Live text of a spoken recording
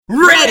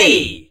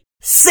Ready,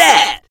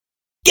 set,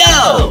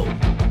 go!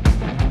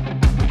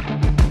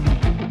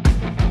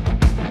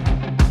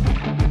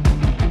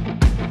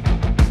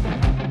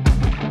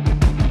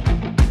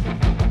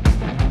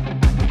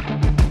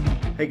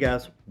 Hey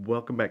guys,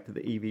 welcome back to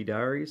the EV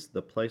Diaries,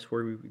 the place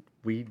where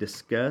we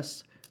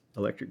discuss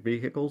electric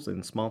vehicles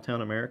in small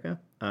town America.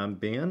 I'm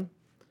Ben.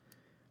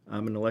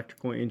 I'm an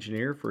electrical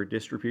engineer for a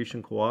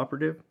distribution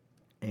cooperative.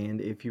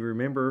 And if you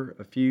remember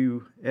a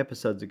few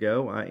episodes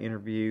ago, I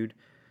interviewed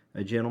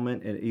a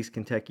gentleman at East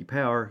Kentucky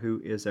Power who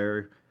is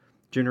our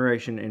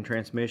generation and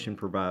transmission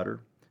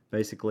provider.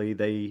 Basically,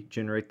 they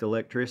generate the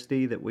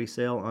electricity that we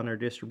sell on our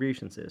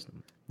distribution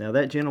system. Now,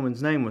 that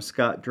gentleman's name was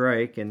Scott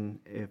Drake, and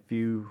if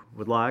you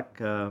would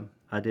like,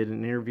 I did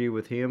an interview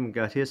with him and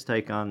got his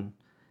take on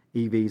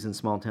EVs in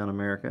small town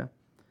America.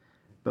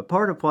 But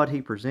part of what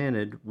he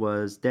presented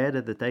was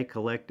data that they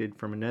collected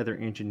from another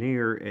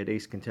engineer at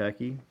East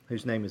Kentucky,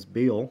 whose name is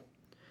Bill.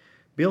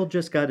 Bill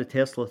just got a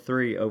Tesla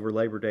 3 over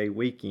Labor Day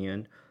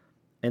weekend,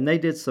 and they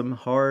did some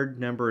hard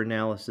number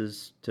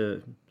analysis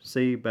to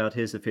see about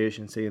his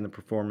efficiency and the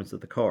performance of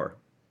the car.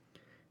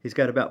 He's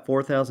got about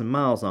 4,000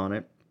 miles on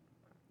it,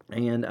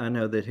 and I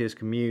know that his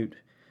commute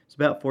is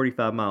about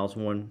 45 miles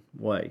one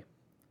way.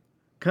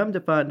 Come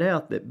to find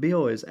out that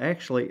Bill is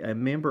actually a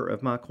member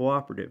of my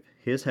cooperative.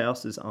 His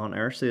house is on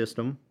our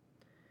system,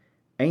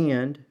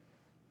 and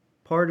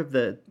part of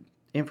the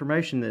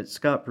information that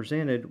Scott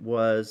presented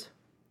was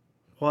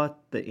what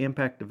the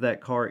impact of that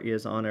car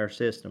is on our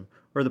system,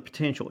 or the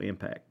potential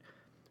impact.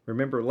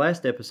 Remember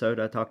last episode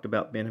I talked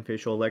about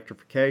beneficial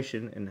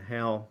electrification and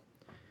how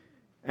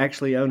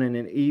actually owning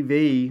an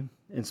EV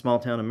in small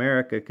town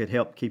America could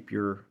help keep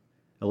your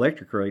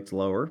electric rates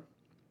lower.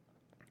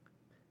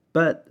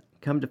 But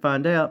come to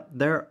find out,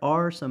 there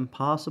are some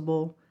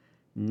possible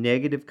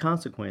negative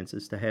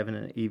consequences to having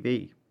an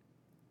EV.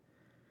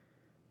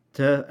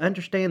 To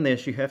understand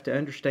this, you have to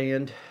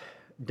understand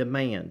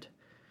demand,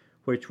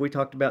 which we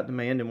talked about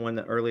demand in one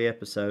of the early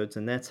episodes,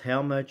 and that's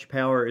how much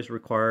power is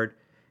required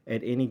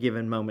at any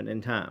given moment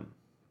in time.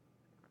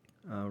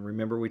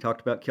 Remember, we talked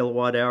about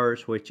kilowatt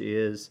hours, which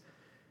is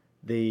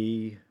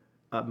the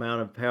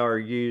amount of power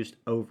used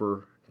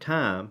over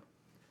time.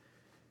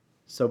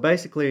 So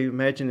basically,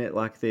 imagine it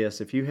like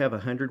this. If you have a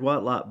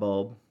 100-watt light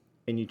bulb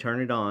and you turn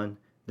it on,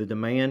 the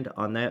demand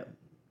on that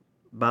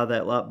by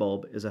that light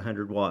bulb is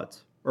 100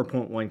 watts, or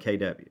 0.1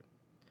 kW.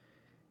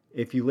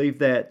 If you leave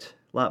that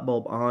light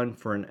bulb on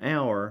for an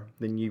hour,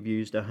 then you've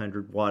used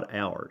 100 watt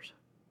hours,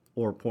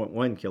 or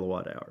 0.1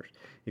 kilowatt hours.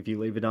 If you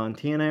leave it on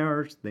 10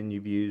 hours, then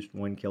you've used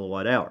 1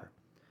 kilowatt hour.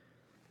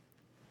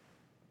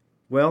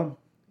 Well,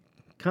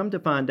 come to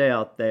find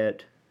out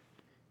that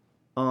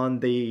on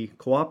the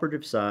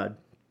cooperative side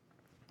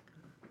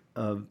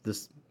of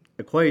this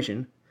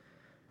equation,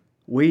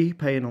 we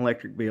pay an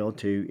electric bill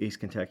to East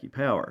Kentucky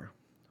Power.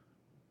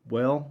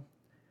 Well,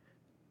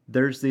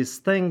 there's this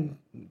thing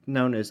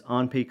known as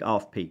on-peak,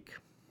 off-peak.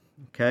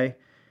 Okay?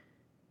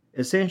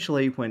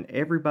 Essentially, when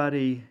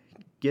everybody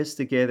gets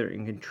together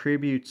and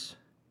contributes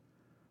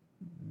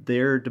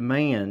their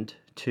demand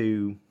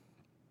to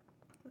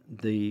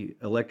the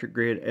electric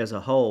grid as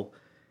a whole,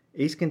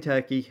 East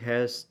Kentucky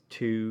has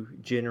to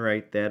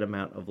generate that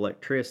amount of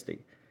electricity.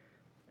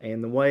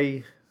 And the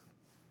way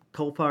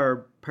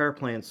coal-fired power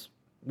plants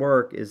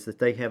work is that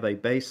they have a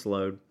base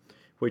load,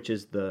 which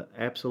is the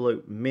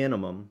absolute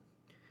minimum,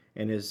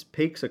 and as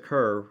peaks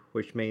occur,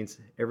 which means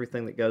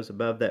everything that goes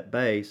above that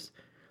base,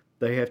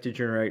 they have to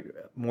generate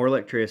more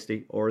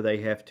electricity, or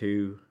they have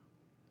to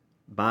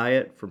buy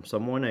it from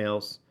someone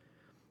else,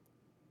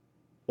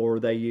 or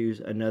they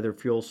use another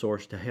fuel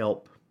source to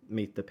help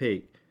meet the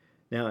peak.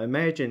 Now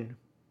imagine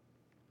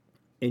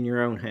in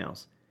your own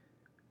house.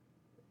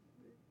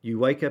 You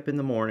wake up in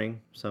the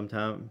morning,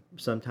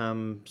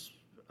 sometimes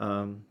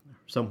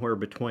somewhere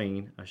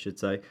between, I should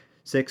say,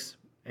 6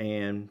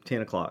 and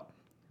 10 o'clock.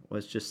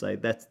 Let's just say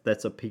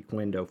that's a peak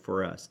window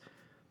for us.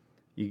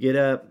 You get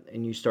up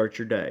and you start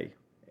your day.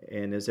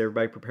 And as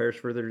everybody prepares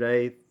for their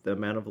day, the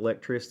amount of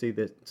electricity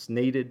that's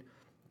needed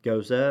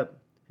goes up.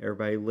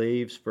 Everybody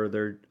leaves for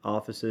their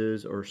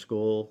offices or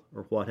school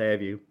or what have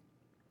you.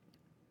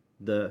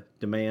 The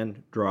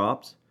demand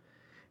drops.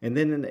 And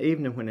then in the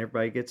evening when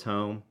everybody gets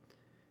home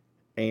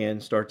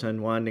and starts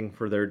unwinding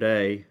for their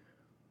day,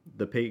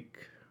 the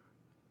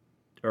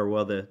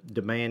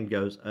demand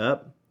goes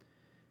up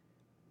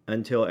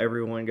until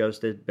everyone goes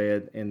to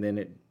bed, and then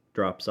it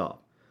drops off.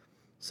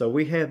 So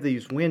we have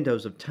these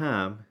windows of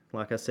time,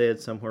 like I said,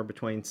 somewhere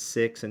between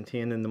 6 and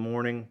 10 in the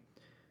morning,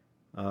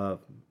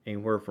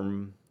 anywhere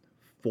from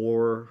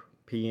 4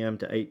 p.m.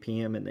 to 8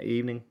 p.m. in the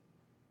evening,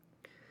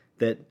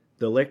 that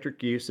the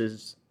electric use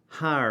is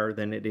higher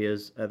than it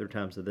is other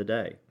times of the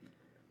day.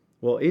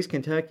 Well, East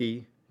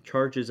Kentucky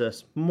charges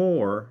us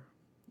more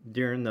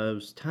during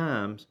those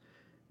times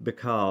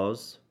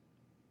because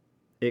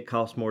it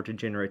costs more to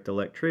generate the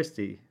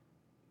electricity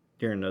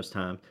during those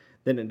times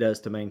than it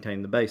does to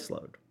maintain the base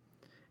load.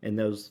 And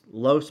those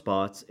low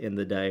spots in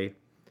the day,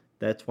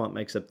 that's what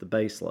makes up the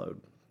base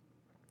load.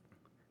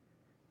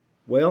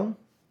 Well,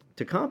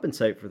 to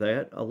compensate for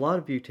that, a lot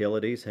of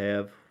utilities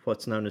have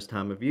what's known as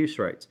time of use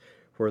rates,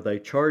 where they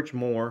charge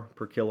more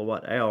per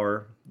kilowatt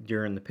hour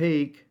during the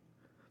peak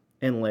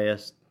and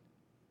less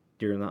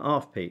during the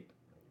off-peak.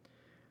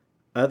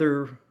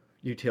 Other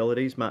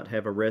utilities might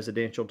have a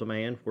residential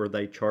demand where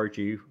they charge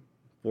you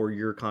for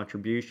your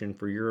contribution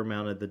for your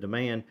amount of the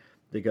demand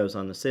that goes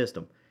on the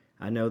system.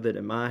 I know that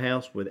at my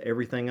house, with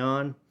everything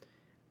on,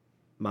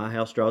 my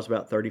house draws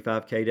about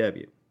 35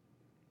 kW.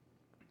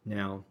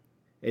 Now,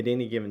 at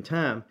any given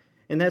time,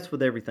 and that's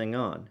with everything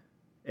on,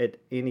 at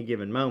any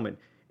given moment,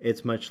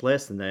 it's much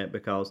less than that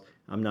because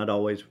I'm not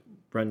always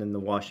running the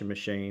washing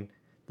machine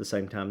the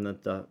same time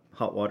that the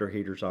hot water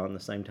heater's on, the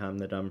same time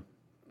that I'm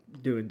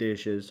doing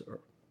dishes, or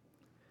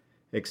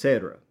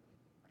etc.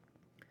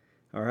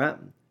 All right.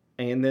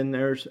 And then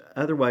there's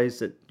other ways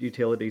that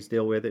utilities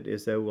deal with it,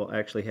 is they will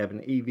actually have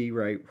an EV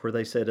rate where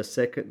they set a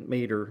second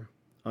meter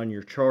on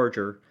your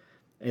charger,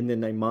 and then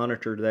they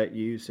monitor that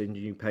use, and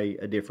you pay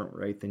a different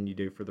rate than you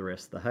do for the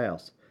rest of the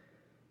house.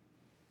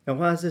 Now,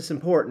 why is this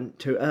important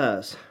to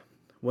us?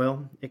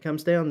 Well, it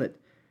comes down that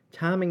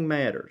timing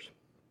matters.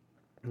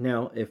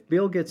 Now, if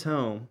Bill gets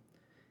home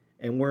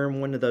and we're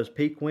in one of those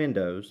peak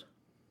windows,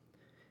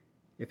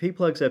 if he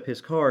plugs up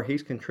his car,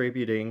 he's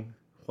contributing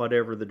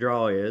whatever the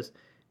draw is.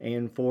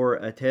 And for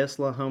a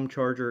Tesla home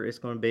charger, it's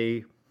going to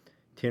be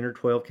 10 or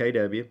 12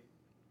 kW.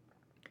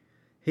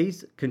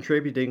 He's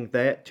contributing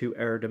that to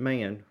our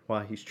demand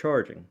while he's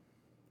charging.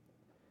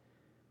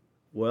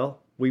 Well,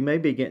 we may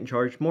be getting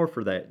charged more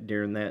for that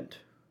during that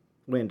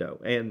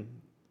window. And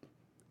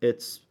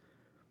it's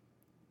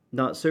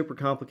not super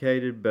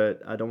complicated,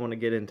 but I don't want to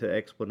get into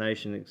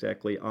explanation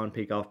exactly on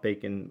peak, off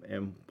peak,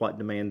 and what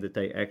demand that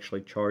they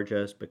actually charge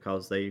us,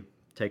 because they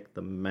take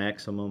the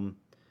maximum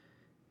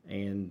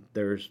and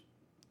there's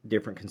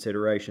different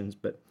considerations,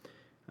 but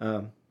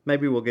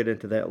maybe we'll get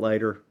into that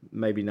later,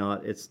 maybe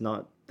not. It's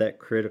not that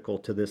critical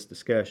to this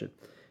discussion.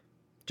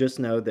 Just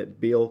know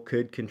that Bill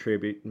could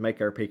contribute and make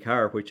our peak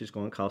higher, which is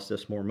going to cost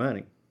us more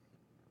money.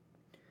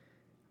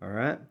 All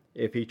right,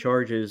 if he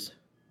charges,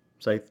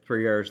 say,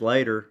 3 hours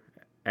later,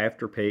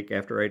 after peak,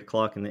 after 8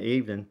 o'clock in the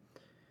evening,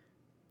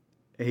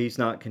 he's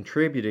not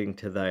contributing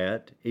to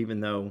that, even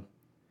though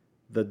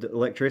the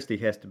electricity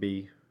has to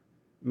be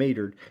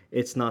metered.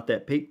 It's not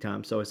that peak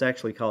time, so it's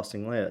actually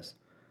costing less.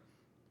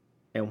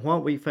 And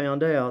what we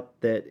found out,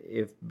 that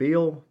if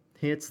Bill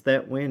hits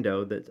that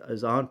window that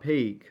is on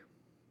peak,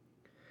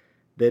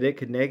 that it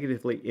could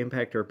negatively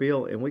impact our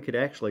bill, and we could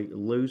actually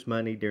lose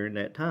money during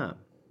that time.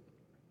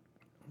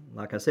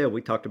 Like I said,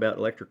 we talked about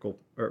electrical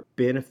or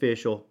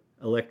beneficial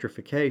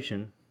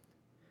electrification,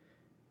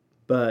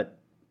 but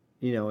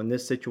in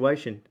this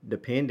situation,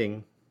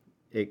 depending,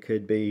 it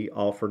could be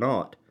off or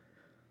not.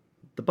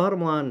 The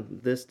bottom line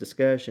of this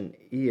discussion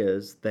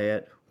is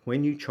that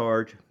when you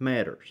charge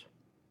matters.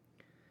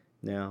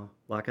 Now,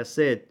 like I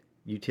said,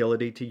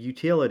 utility to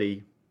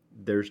utility,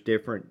 there's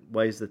different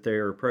ways that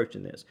they're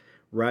approaching this.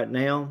 Right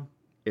now,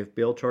 if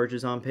Bill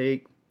charges on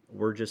peak,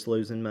 we're just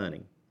losing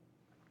money.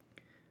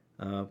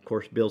 Of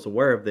course, Bill's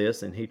aware of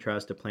this, and he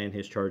tries to plan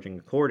his charging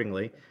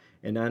accordingly.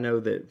 And I know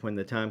that when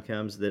the time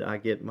comes that I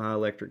get my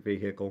electric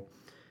vehicle,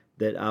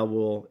 that I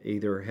will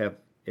either have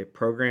it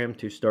programmed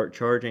to start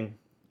charging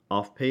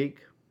off peak,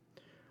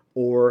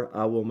 or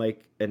I will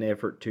make an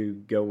effort to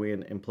go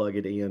in and plug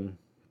it in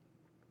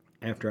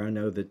after I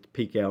know that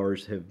peak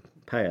hours have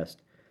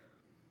passed.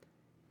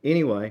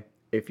 Anyway,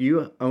 if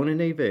you own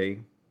an EV,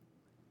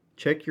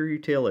 check your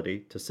utility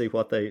to see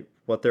what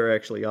they're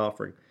actually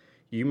offering.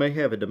 You may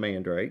have a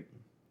demand rate,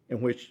 in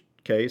which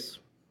case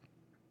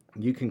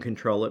you can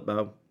control it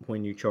by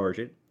when you charge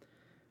it,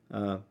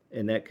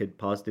 and that could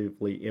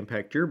positively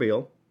impact your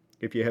bill.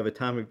 If you have a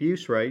time of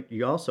use rate,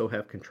 you also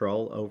have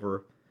control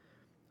over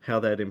how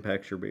that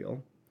impacts your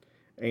bill.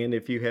 And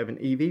if you have an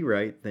EV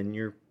rate, then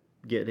you're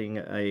getting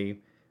a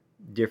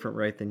different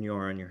rate than you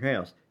are on your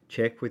house.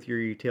 Check with your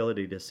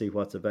utility to see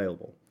what's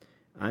available.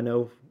 I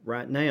know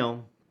right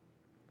now,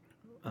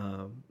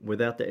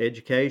 without the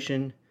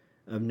education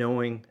of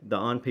knowing the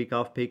on-peak,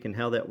 off-peak, and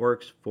how that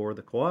works for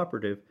the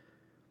cooperative,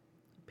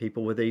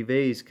 people with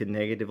EVs could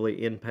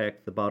negatively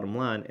impact the bottom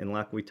line. And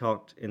like we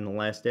talked in the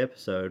last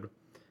episode,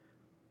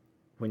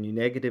 when you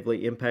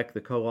negatively impact the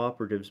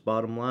cooperative's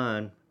bottom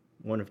line,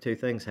 one of two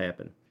things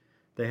happen.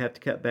 They have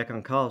to cut back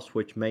on costs,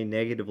 which may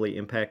negatively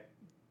impact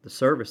the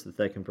service that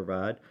they can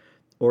provide,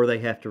 or they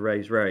have to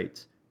raise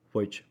rates,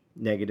 which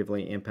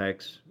negatively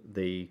impacts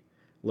the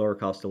lower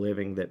cost of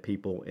living that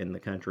people in the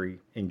country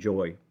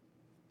enjoy.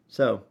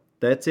 So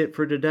that's it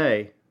for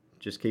today.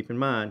 Just keep in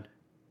mind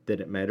that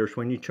it matters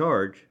when you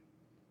charge.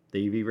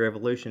 The EV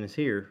revolution is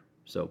here,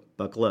 so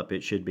buckle up.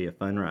 It should be a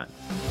fun ride.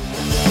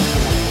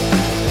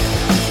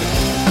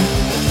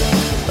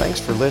 Thanks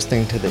for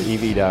listening to the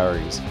EV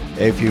Diaries.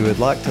 If you would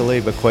like to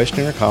leave a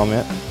question or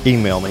comment,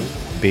 email me,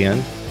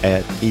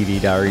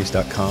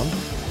 ben@evdiaries.com.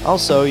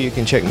 Also, you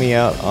can check me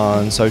out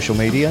on social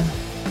media,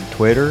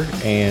 Twitter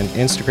and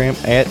Instagram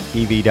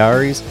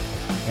 @EVDiaries.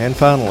 And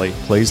finally,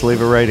 please leave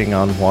a rating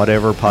on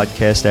whatever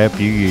podcast app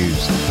you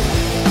use.